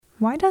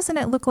Why doesn't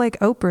it look like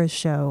Oprah's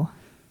show?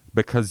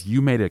 Because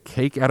you made a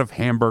cake out of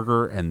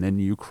hamburger and then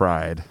you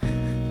cried.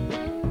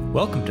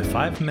 Welcome to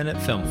 5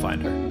 Minute Film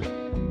Finder.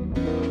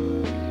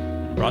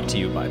 Brought to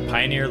you by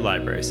Pioneer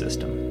Library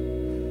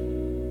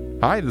System.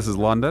 Hi, this is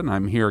London.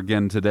 I'm here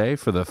again today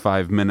for the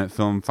 5 Minute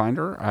Film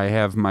Finder. I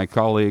have my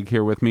colleague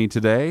here with me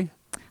today.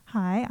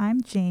 Hi,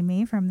 I'm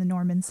Jamie from the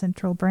Norman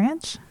Central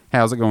Branch.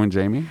 How's it going,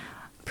 Jamie?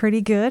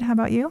 Pretty good. How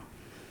about you?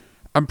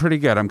 I'm pretty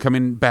good. I'm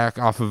coming back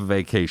off of a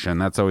vacation.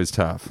 That's always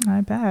tough.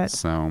 I bet.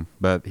 So,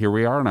 but here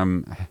we are, and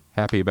I'm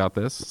happy about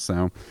this. So,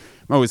 I'm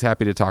always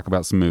happy to talk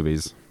about some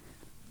movies.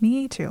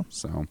 Me too.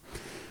 So,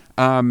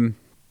 kind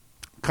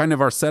of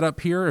our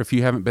setup here, if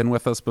you haven't been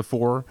with us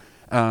before,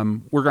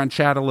 we're going to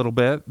chat a little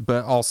bit,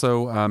 but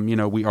also,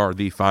 we are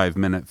the 5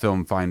 Minute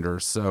Film Finder.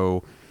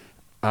 So,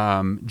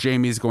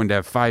 Jamie's going to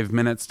have 5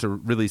 minutes to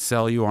really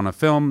sell you on a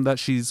film that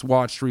she's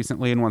watched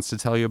recently and wants to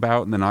tell you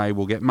about, and then I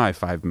will get my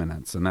 5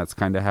 minutes, and that's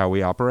kind of how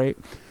we operate.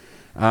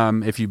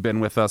 If you've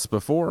been with us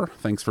before,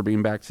 thanks for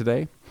being back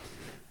today.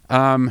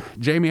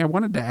 Jamie, I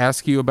wanted to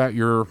ask you about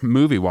your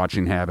movie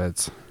watching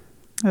habits.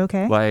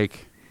 Okay.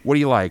 Like, what do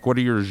you like? What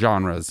are your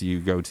genres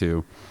you go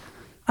to?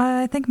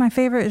 I think my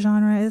favorite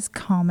genre is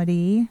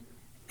comedy,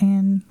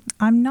 and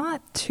I'm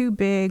not too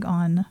big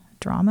on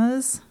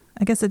dramas.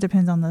 I guess it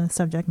depends on the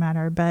subject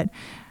matter, but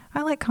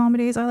I like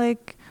comedies. I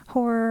like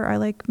horror. I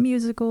like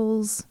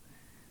musicals.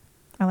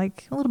 I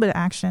like a little bit of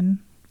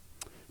action.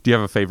 Do you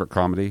have a favorite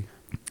comedy?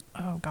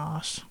 Oh,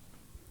 gosh.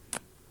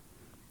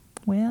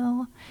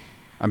 Well,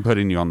 I'm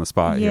putting you on the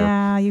spot here.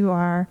 Yeah, you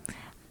are.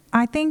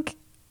 I think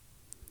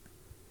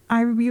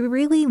I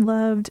really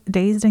loved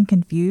Dazed and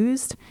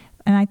Confused.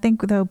 And I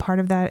think, though, part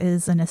of that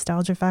is a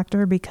nostalgia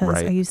factor because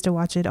Right. I used to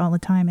watch it all the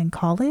time in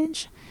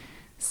college.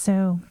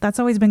 So that's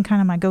always been kind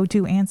of my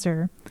go-to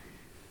answer.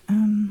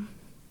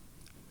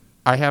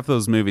 I have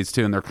those movies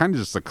too, and they're kind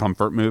of just a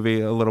comfort movie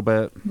a little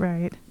bit.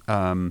 Right.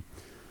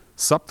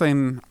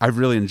 Something I've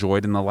really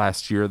enjoyed in the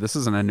last year, this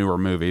isn't a newer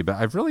movie, but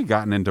I've really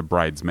gotten into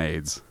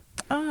Bridesmaids.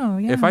 Oh,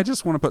 yeah. If I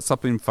just want to put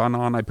something fun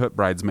on, I put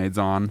Bridesmaids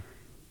on.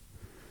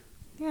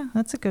 Yeah,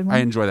 that's a good one. I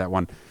enjoy that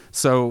one.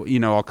 So,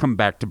 I'll come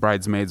back to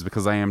Bridesmaids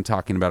because I am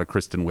talking about a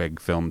Kristen Wiig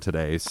film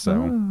today. So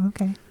Oh,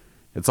 okay.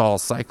 it's all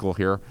cycle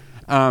here.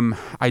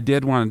 I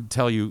did want to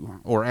tell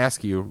you or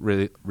ask you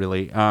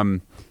really,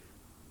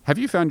 have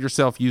you found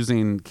yourself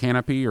using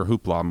Canopy or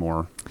Hoopla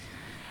more?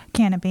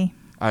 Canopy.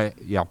 I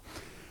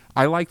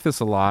like this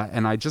a lot,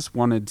 and I just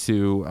wanted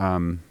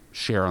to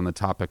share on the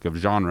topic of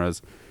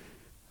genres.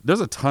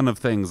 There's a ton of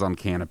things on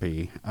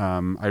Canopy.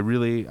 I'm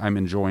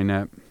enjoying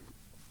it.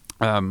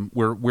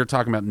 We're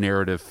talking about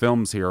narrative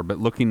films here, but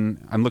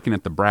I'm looking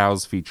at the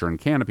browse feature in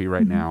Canopy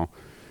right now.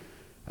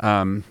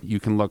 You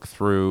can look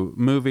through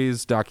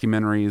movies,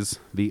 documentaries,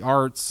 the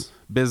arts,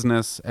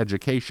 business,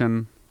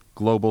 education,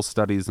 global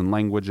studies and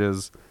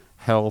languages,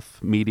 health,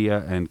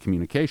 media and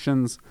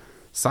communications,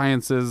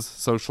 sciences,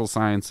 social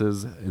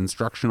sciences,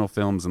 instructional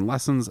films and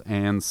lessons,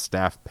 and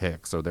staff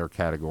picks are their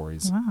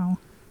categories. Wow.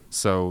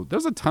 So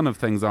there's a ton of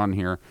things on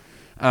here.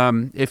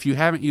 If you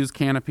haven't used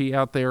Canopy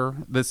out there,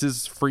 this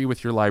is free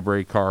with your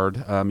library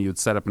card. You would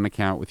set up an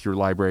account with your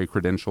library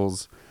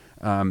credentials.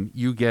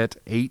 You get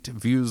 8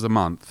 views a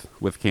month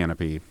with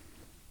Canopy.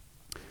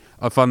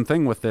 A fun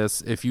thing with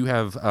this, if you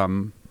have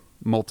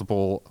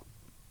multiple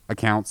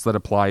accounts that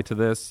apply to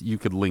this, you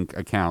could link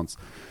accounts.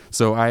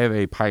 So I have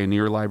a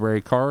Pioneer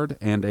Library card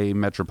and a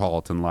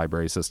Metropolitan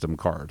Library System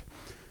card.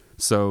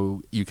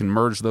 So you can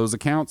merge those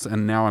accounts,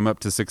 and now I'm up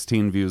to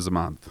 16 views a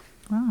month.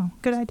 Wow.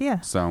 Good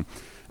idea. So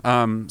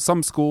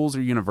some schools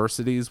or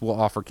universities will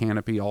offer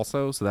Canopy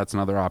also, so that's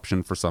another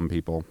option for some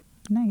people.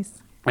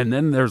 Nice. And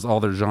then there's all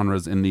their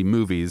genres in the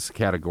movies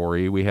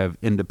category. We have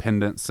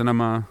independent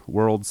cinema,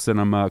 world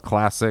cinema,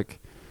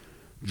 classic,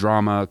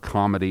 drama,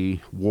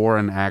 comedy, war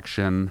and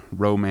action,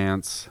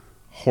 romance,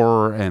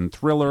 horror and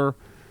thriller,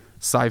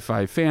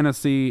 sci-fi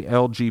fantasy,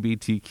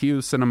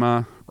 LGBTQ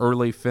cinema,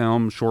 early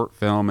film, short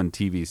film, and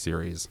TV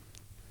series.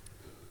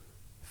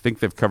 I think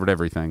they've covered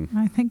everything.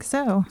 I think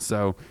so.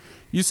 So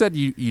you said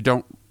you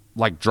don't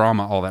like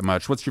drama all that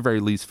much. What's your very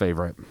least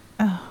favorite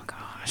Oh,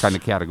 gosh. kind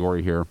of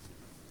category here?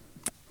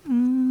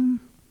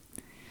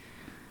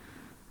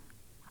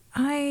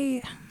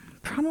 I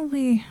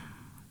probably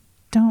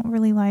don't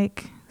really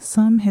like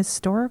some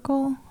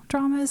historical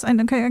dramas. And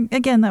okay,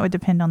 again, that would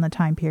depend on the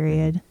time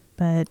period,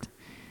 but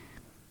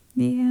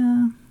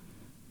yeah.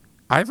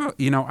 I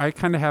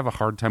kind of have a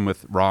hard time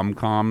with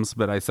rom-coms,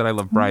 but I said I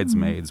love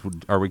Bridesmaids.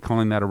 Are we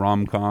calling that a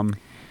rom-com?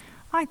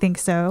 I think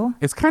so.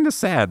 It's kind of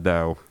sad,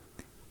 though.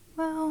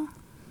 Well,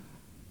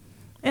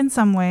 in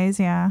some ways,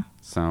 yeah.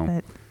 So,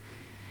 But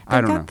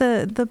I they've don't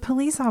know. got the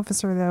police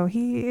officer, though.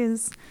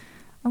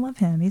 I love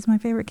him. He's my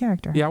favorite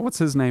character. Yeah, what's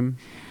his name?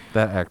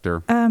 That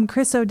actor.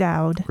 Chris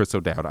O'Dowd. Chris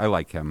O'Dowd. I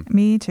like him.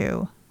 Me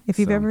too. If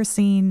you've So- ever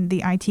seen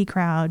the IT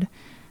Crowd,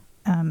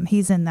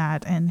 he's in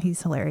that, and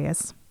he's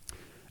hilarious.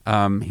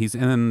 He's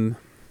in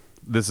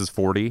This Is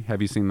 40.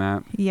 Have you seen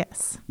that?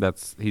 Yes.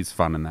 He's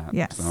fun in that.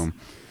 Yes. So,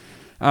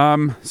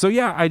 So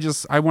yeah,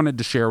 I wanted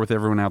to share with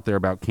everyone out there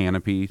about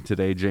Canopy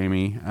today,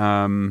 Jamie.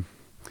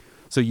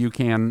 So you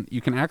can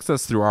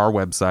access through our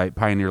website,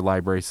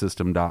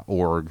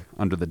 pioneerlibrarysystem.org,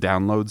 under the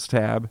Downloads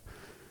tab.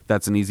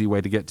 That's an easy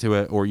way to get to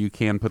it. Or you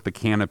can put the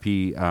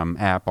Canopy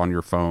app on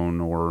your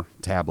phone or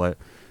tablet,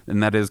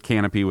 and that is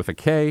Canopy with a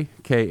K,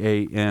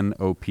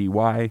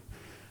 Kanopy.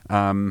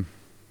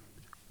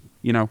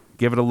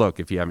 Give it a look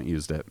if you haven't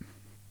used it.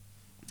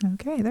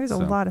 Okay, there's a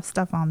lot of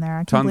stuff on there.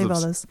 I can't believe all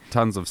those.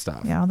 Tons of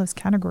stuff. Yeah, all those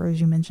categories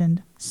you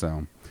mentioned.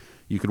 So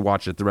you could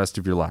watch it the rest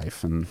of your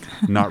life and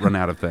not run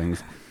out of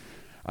things.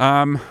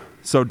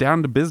 So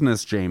down to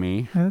business,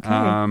 Jamie. Okay.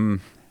 How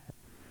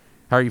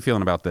are you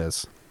feeling about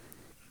this?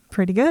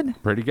 Pretty good.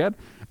 Pretty good.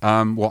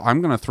 Well, I'm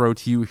going to throw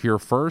to you here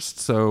first.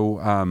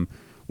 So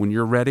when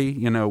you're ready,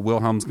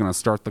 Wilhelm's going to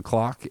start the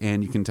clock,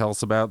 and you can tell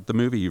us about the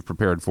movie you've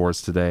prepared for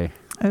us today.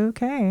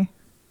 Okay.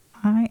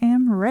 I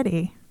am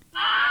ready.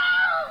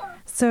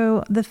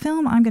 So the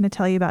film I'm going to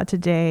tell you about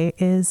today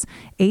is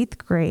 8th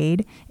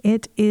Grade.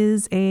 It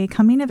is a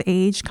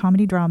coming-of-age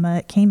comedy drama.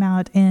 It came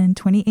out in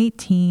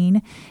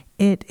 2018.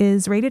 It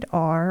is rated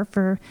R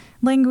for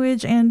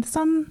language and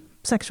some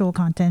sexual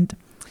content.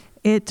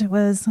 It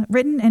was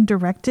written and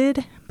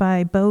directed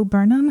by Bo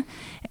Burnham,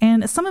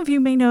 and some of you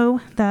may know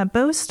that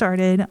Bo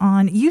started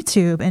on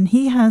YouTube, and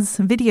he has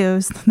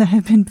videos that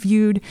have been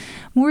viewed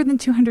more than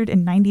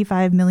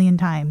 295 million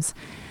times.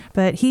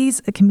 But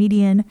he's a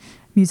comedian,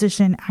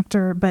 musician,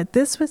 actor, but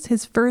this was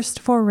his first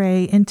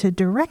foray into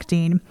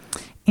directing,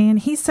 and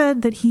he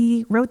said that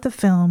he wrote the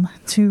film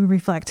to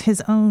reflect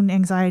his own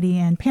anxiety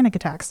and panic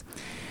attacks.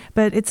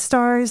 But it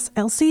stars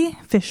Elsie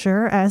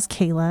Fisher as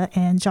Kayla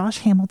and Josh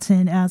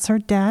Hamilton as her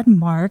dad,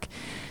 Mark.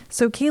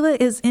 So Kayla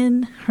is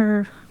in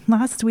her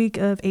last week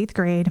of 8th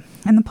grade,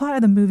 and the plot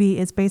of the movie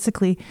is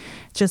basically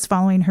just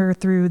following her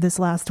through this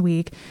last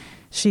week.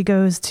 She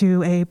goes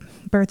to a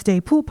birthday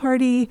pool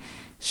party.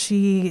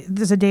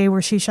 There's a day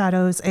where she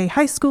shadows a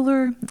high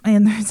schooler,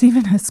 and there's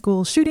even a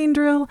school shooting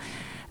drill.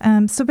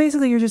 So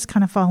basically, you're just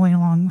kind of following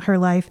along her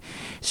life.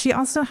 She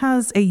also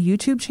has a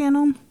YouTube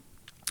channel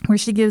where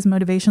she gives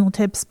motivational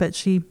tips, but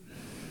she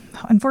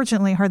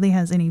unfortunately hardly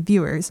has any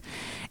viewers,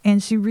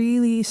 and she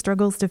really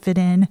struggles to fit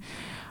in.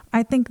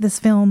 I think this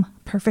film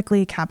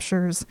perfectly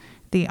captures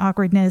the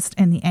awkwardness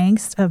and the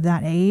angst of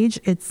that age.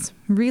 It's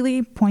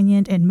really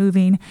poignant and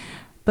moving,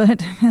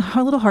 but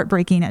a little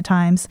heartbreaking at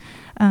times.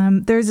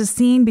 There's a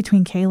scene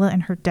between Kayla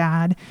and her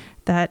dad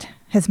that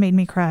has made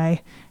me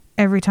cry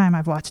every time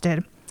I've watched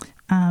it.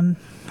 It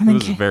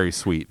was very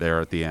sweet there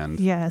at the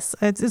end. Yes.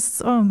 It's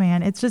just, oh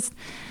man, it's just,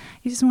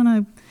 you just want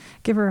to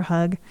give her a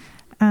hug.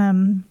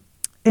 And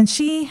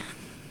she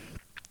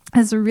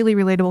is a really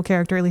relatable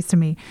character, at least to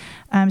me.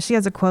 She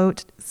has a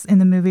quote in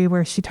the movie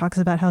where she talks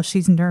about how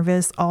she's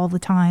nervous all the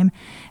time.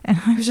 And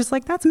I was just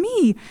like, that's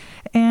me.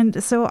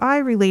 And so I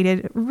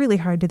related really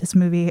hard to this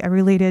movie. I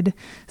related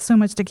so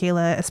much to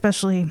Kayla,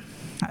 especially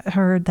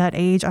her that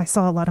age. I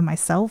saw a lot of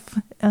myself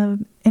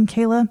in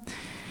Kayla,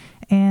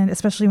 and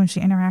especially when she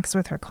interacts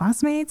with her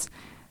classmates.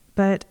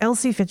 But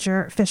Elsie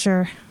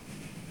Fisher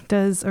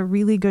does a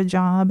really good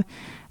job.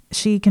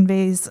 She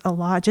conveys a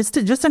lot just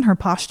in her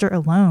posture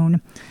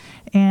alone.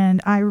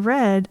 And I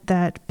read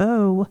that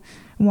Bo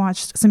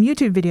watched some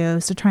YouTube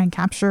videos to try and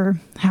capture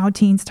how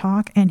teens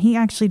talk, and he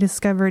actually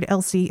discovered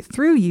Elsie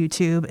through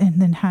YouTube and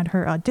then had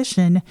her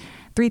audition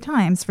 3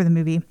 times for the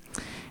movie.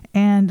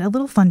 And a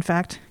little fun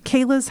fact,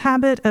 Kayla's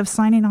habit of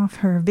signing off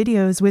her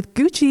videos with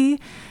Gucci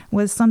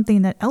was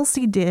something that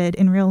Elsie did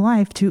in real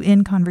life to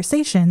end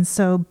conversations,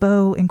 so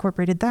Bo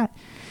incorporated that.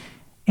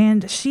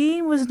 And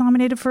she was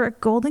nominated for a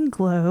Golden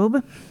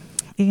Globe,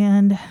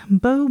 and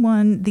Bo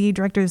won the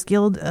Directors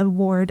Guild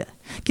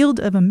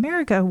of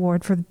America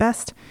Award for the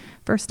Best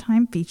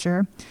First-Time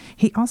Feature.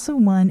 He also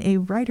won a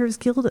Writers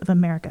Guild of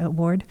America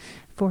Award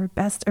for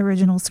Best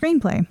Original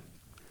Screenplay.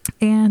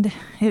 And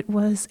it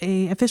was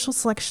an official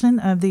selection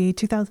of the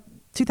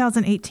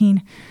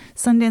 2018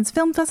 Sundance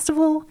Film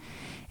Festival,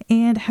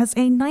 and has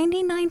a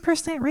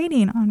 99%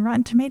 rating on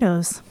Rotten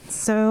Tomatoes.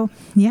 So,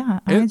 yeah,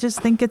 I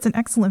just think it's an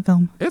excellent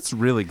film. It's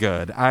really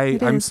good.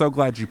 I'm so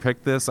glad you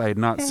picked this. I had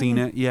not seen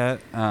it yet.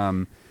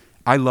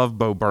 I love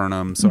Bo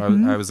Burnham, so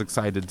I was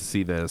excited to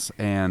see this.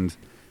 And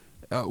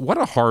what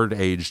a hard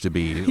age to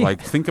be.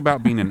 Like, think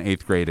about being in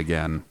 8th grade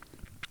again.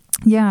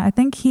 Yeah, I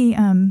think he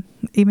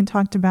even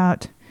talked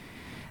about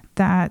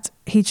that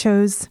he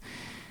chose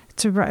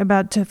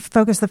to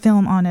focus the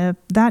film on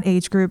that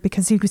age group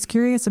because he was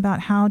curious about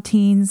how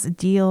teens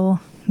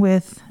deal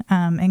with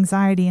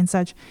anxiety and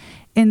such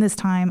in this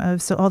time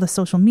of all the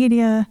social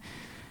media.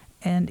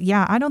 And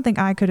yeah, I don't think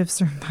I could have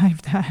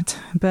survived that,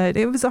 but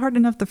it was hard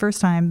enough the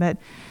first time. But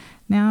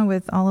now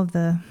with all of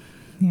the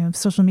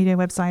social media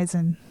websites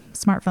and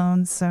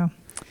smartphones, so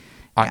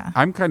yeah.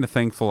 I'm kind of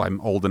thankful I'm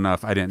old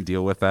enough I didn't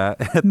deal with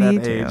that at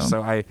that age.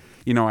 So I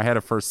had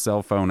a first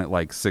cell phone at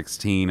like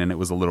 16, and it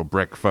was a little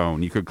brick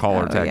phone. You could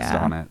call or text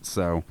on it.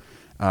 So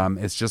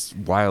it's just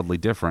wildly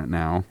different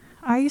now.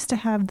 I used to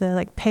have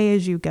the pay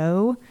as you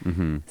go.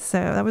 So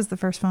that was the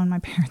first phone my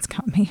parents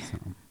got me.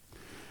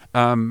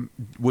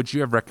 Would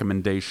you have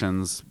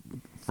recommendations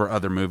for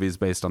other movies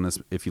based on this,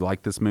 if you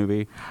like this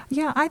movie?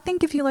 Yeah, I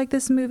think if you like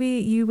this movie,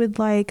 you would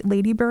like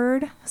Lady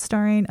Bird,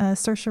 starring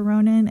Saoirse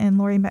Ronan and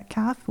Laurie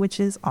Metcalf, which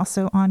is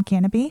also on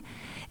Canopy.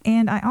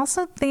 And I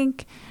also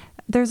think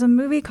there's a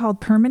movie called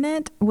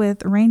Permanent with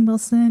Rainn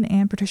Wilson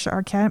and Patricia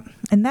Arquette,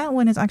 and that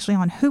one is actually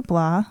on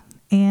Hoopla,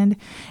 and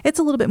it's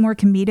a little bit more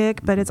comedic,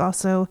 but it's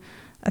also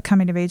a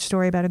coming-of-age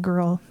story about a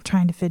girl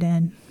trying to fit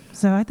in.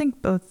 So I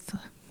think both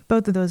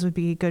of those would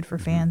be good for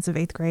fans of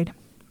 8th grade.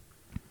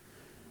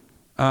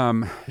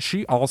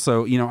 She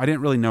also, I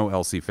didn't really know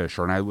Elsie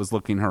Fisher, and I was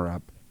looking her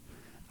up.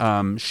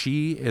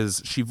 She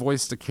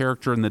voiced a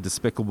character in the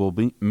Despicable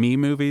Me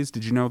movies.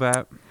 Did you know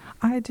that?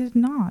 I did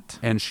not.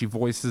 And she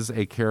voices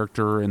a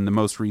character in the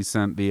most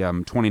recent, the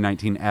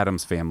 2019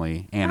 Addams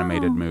Family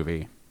animated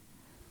movie.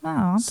 Oh,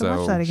 I'll have to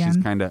watch that again.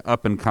 She's kind of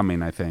up and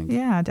coming, I think.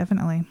 Yeah,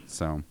 definitely.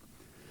 So,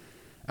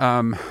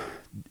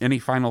 any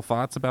final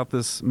thoughts about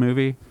this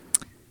movie?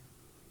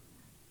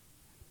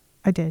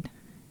 I did.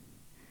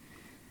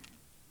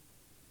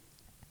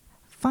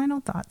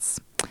 Final thoughts.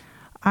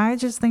 I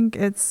just think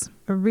it's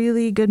a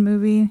really good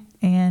movie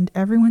and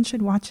everyone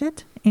should watch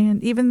it.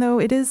 And even though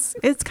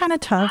it's kind of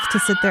tough to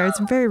sit there, it's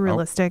very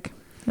realistic.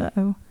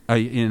 Uh-oh.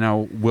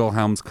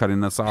 Wilhelm's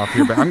cutting us off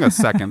here, but I'm going to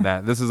second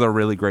that. This is a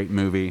really great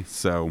movie.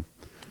 So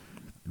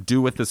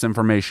do with this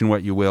information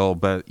what you will,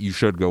 but you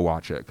should go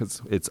watch it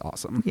because it's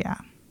awesome. Yeah.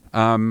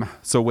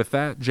 So with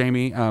that,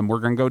 Jamie, we're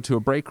going to go to a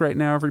break right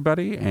now,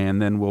 everybody,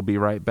 and then we'll be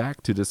right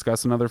back to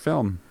discuss another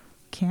film.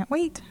 Can't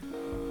wait.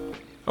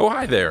 Oh,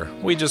 hi there.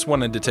 We just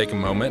wanted to take a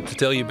moment to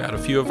tell you about a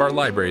few of our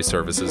library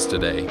services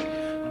today.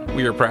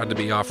 We are proud to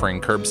be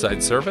offering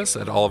curbside service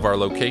at all of our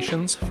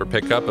locations for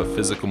pickup of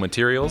physical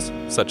materials,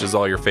 such as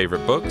all your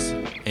favorite books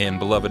and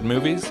beloved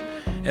movies,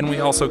 and we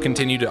also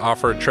continue to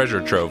offer a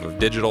treasure trove of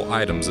digital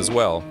items as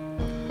well.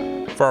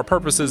 For our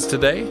purposes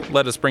today,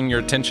 let us bring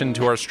your attention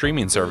to our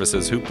streaming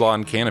services Hoopla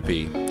and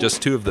Canopy,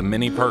 just two of the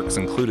many perks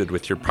included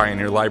with your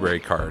Pioneer Library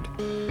card.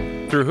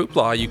 Through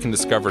Hoopla, you can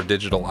discover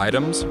digital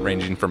items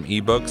ranging from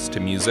ebooks to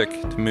music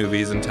to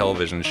movies and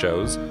television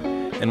shows.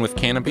 And with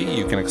Canopy,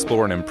 you can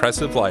explore an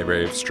impressive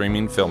library of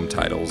streaming film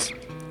titles.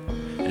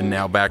 And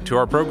now back to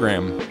our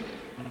program.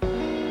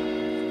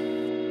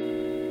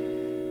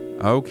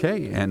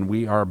 Okay, and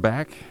we are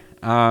back.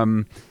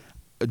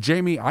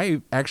 Jamie,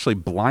 I actually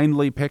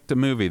blindly picked a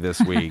movie this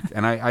week,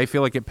 and I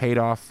feel like it paid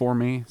off for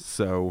me.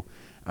 So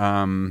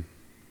I'm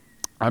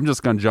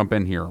just going to jump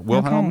in here.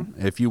 Wilhelm,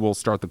 if you will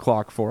start the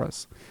clock for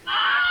us.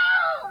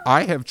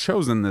 I have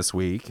chosen this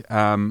week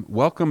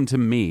Welcome to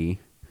Me,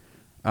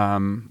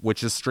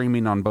 which is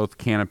streaming on both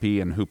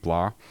Canopy and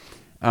Hoopla.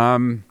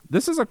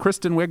 This is a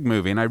Kristen Wiig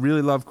movie, and I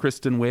really love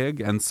Kristen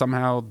Wiig, and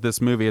somehow this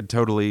movie had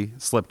totally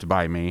slipped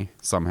by me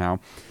somehow.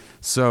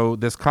 So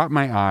this caught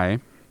my eye.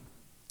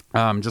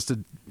 Just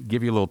to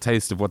give you a little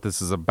taste of what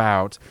this is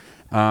about,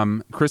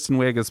 Kristen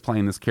Wiig is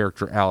playing this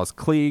character, Alice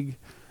Klieg.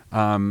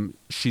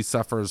 She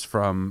suffers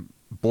from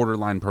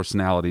borderline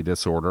personality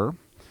disorder.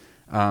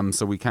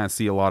 So we kind of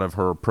see a lot of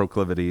her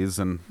proclivities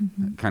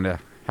and kind of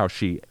how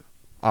she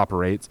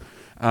operates.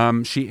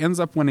 She ends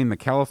up winning the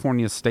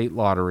California State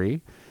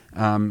Lottery,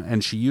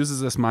 and she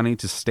uses this money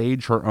to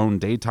stage her own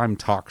daytime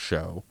talk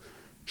show.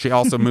 She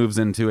also moves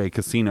into a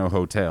casino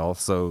hotel,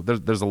 so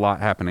there's a lot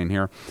happening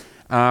here.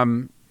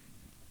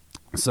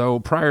 So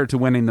prior to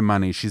winning the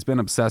money, she's been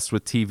obsessed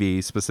with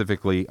TV,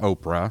 specifically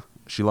Oprah.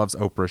 She loves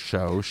Oprah's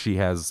show. She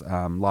has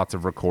lots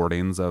of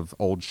recordings of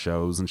old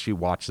shows, and she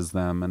watches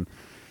them, and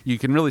you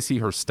can really see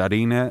her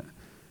studying it.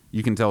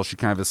 You can tell she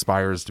kind of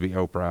aspires to be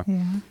Oprah.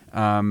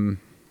 Yeah.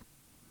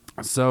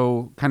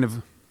 So kind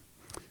of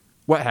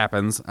what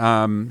happens,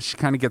 she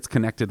kind of gets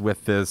connected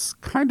with this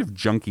kind of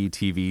junky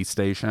TV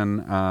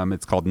station.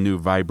 It's called New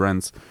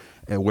Vibrance,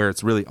 where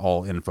it's really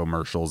all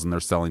infomercials and they're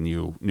selling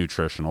you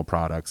nutritional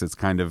products. It's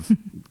kind of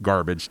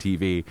garbage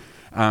TV.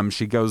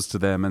 She goes to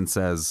them and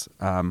says,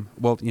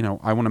 well,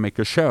 I want to make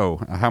a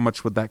show. How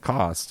much would that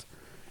cost?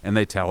 And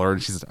they tell her,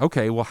 and she says,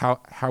 okay, well, how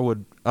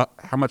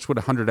much would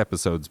 100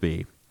 episodes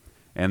be?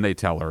 And they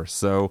tell her.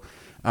 So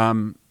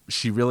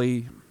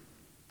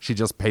she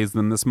just pays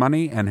them this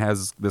money and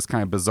has this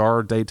kind of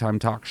bizarre daytime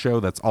talk show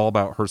that's all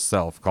about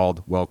herself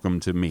called Welcome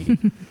to Me,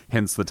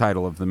 hence the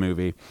title of the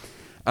movie.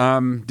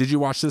 Did you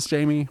watch this,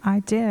 Jamie?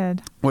 I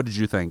did. What did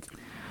you think?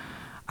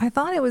 I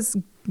thought it was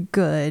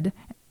good.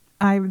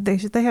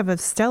 They have a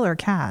stellar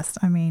cast.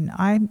 I mean,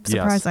 I'm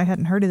surprised I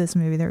hadn't heard of this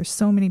movie. There are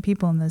so many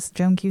people in this.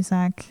 Joan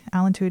Cusack,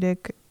 Alan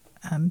Tudyk,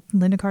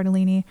 Linda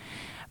Cardellini.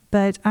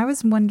 But I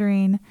was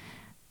wondering,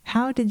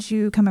 how did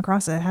you come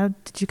across it? How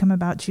did you come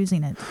about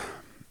choosing it?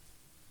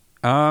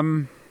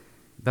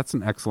 That's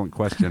an excellent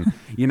question.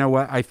 You know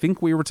what? I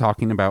think we were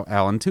talking about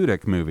Alan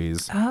Tudyk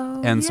movies.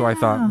 Oh, and so I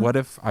thought, what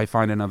if I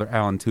find another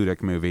Alan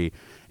Tudyk movie?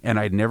 And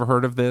I'd never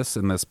heard of this,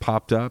 and this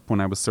popped up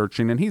when I was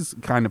searching. And he's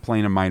kind of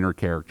playing a minor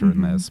character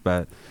in this.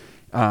 But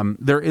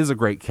There is a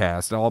great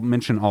cast. I'll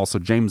mention also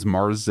James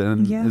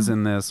Marsden Yeah. is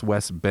in this,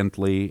 Wes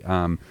Bentley.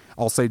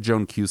 I'll say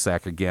Joan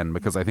Cusack again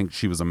because I think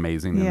she was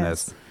amazing in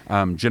Yes.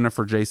 this.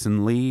 Jennifer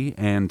Jason Leigh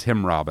and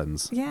Tim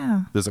Robbins.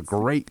 Yeah. There's a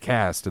great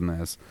cast in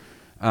this.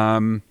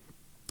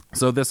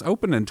 So this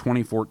opened in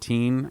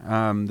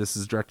 2014. This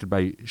is directed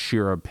by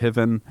Shira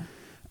Piven.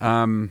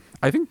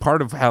 I think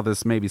part of how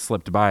this maybe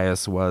slipped by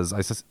us was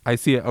I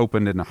see it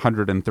opened in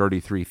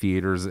 133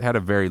 theaters. It had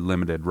a very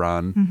limited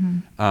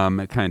run.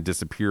 It kind of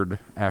disappeared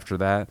after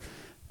that.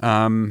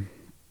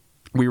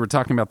 We were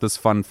talking about this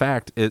fun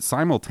fact. It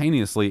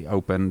simultaneously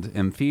opened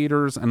in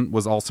theaters and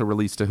was also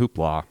released to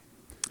Hoopla,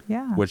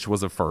 Yeah. which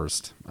was a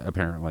first,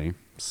 apparently.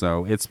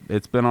 So it's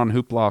been on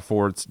Hoopla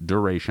for its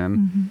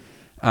duration.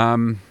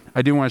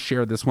 I do want to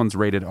share this one's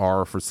rated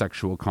R for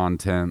sexual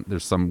content.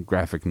 There's some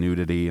graphic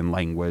nudity and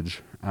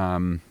language.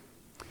 I'm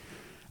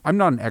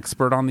not an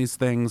expert on these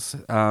things.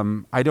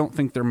 I don't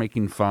think they're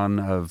making fun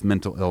of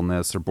mental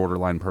illness or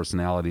borderline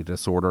personality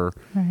disorder.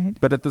 Right.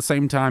 But at the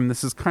same time,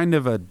 this is kind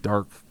of a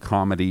dark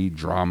comedy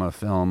drama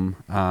film.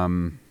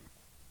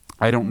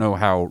 I don't know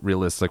how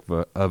realistic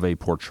of a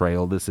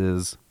portrayal this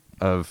is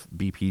of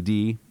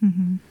BPD.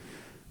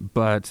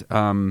 But,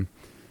 again,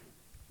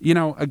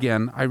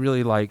 I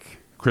really like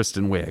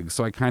Kristen Wiig,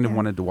 so I kind of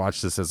wanted to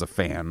watch this as a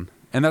fan.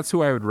 And that's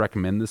who I would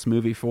recommend this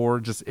movie for.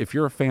 Just if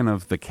you're a fan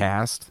of the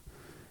cast,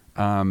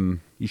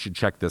 you should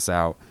check this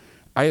out.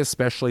 I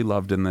especially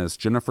loved in this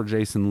Jennifer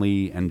Jason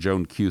Leigh and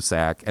Joan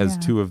Cusack as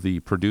two of the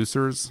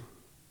producers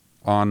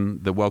on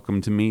the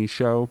Welcome to Me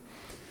show,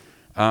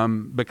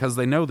 because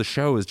they know the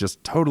show is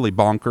just totally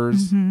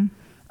bonkers.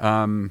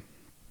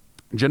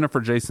 Jennifer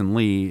Jason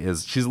Leigh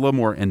she's a little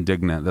more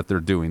indignant that they're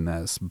doing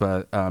this,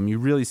 but you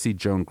really see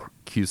Joan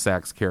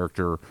Cusack's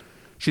character.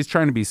 She's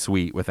trying to be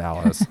sweet with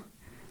Alice.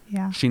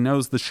 Yeah. She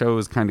knows the show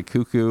is kind of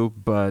cuckoo,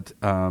 but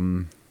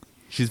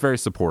she's very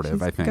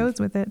supportive, I think. Goes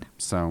with it.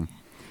 So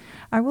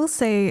I will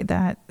say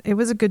that it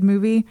was a good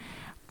movie.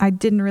 I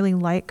didn't really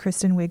like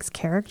Kristen Wiig's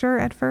character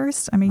at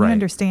first. I mean, Right. you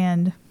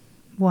understand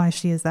why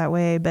she is that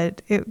way,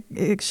 but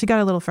she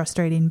got a little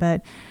frustrating.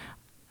 But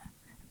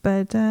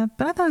I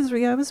thought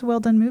it was a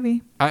well done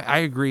movie. I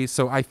agree.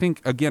 So I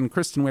think, again,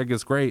 Kristen Wiig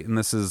is great, and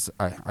this is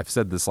I've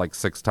said this like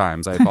 6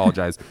 times. I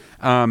apologize.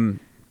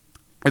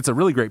 It's a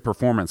really great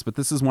performance, but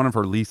this is one of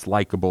her least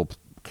likable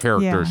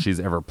characters she's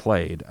ever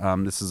played.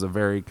 This is a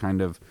very kind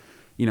of,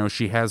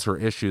 she has her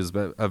issues,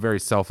 but a very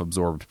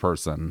self-absorbed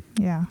person.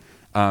 Yeah.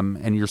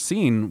 And you're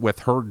seeing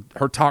with her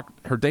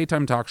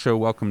daytime talk show,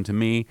 Welcome to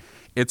Me,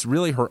 it's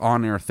really her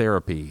on-air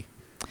therapy.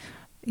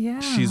 Yeah.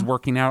 She's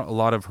working out a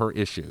lot of her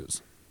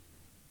issues.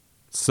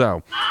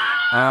 So,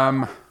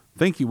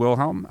 thank you,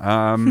 Wilhelm.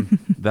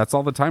 That's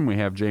all the time we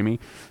have, Jamie.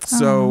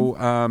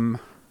 So,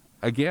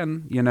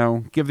 again,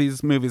 give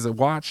these movies a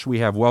watch. We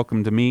have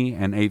Welcome to Me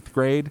and 8th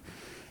Grade.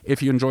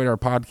 If you enjoyed our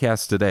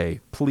podcast today,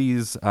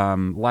 please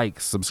like,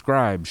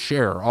 subscribe,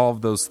 share, all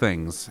of those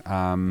things.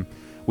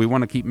 We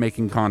want to keep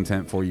making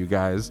content for you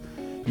guys.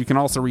 You can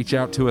also reach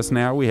out to us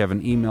now. We have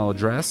an email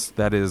address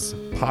that is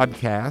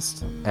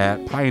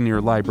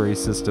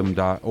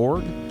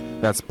podcast@pioneerlibrarysystem.org.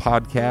 That's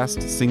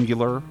podcast,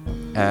 singular,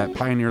 at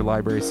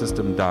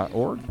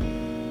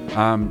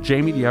pioneerlibrarysystem.org.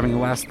 Jamie, do you have any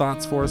last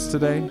thoughts for us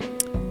today?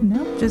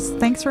 No, just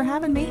thanks for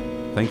having me.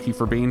 Thank you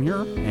for being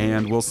here,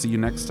 and we'll see you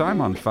next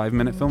time on 5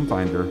 Minute Film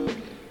Finder.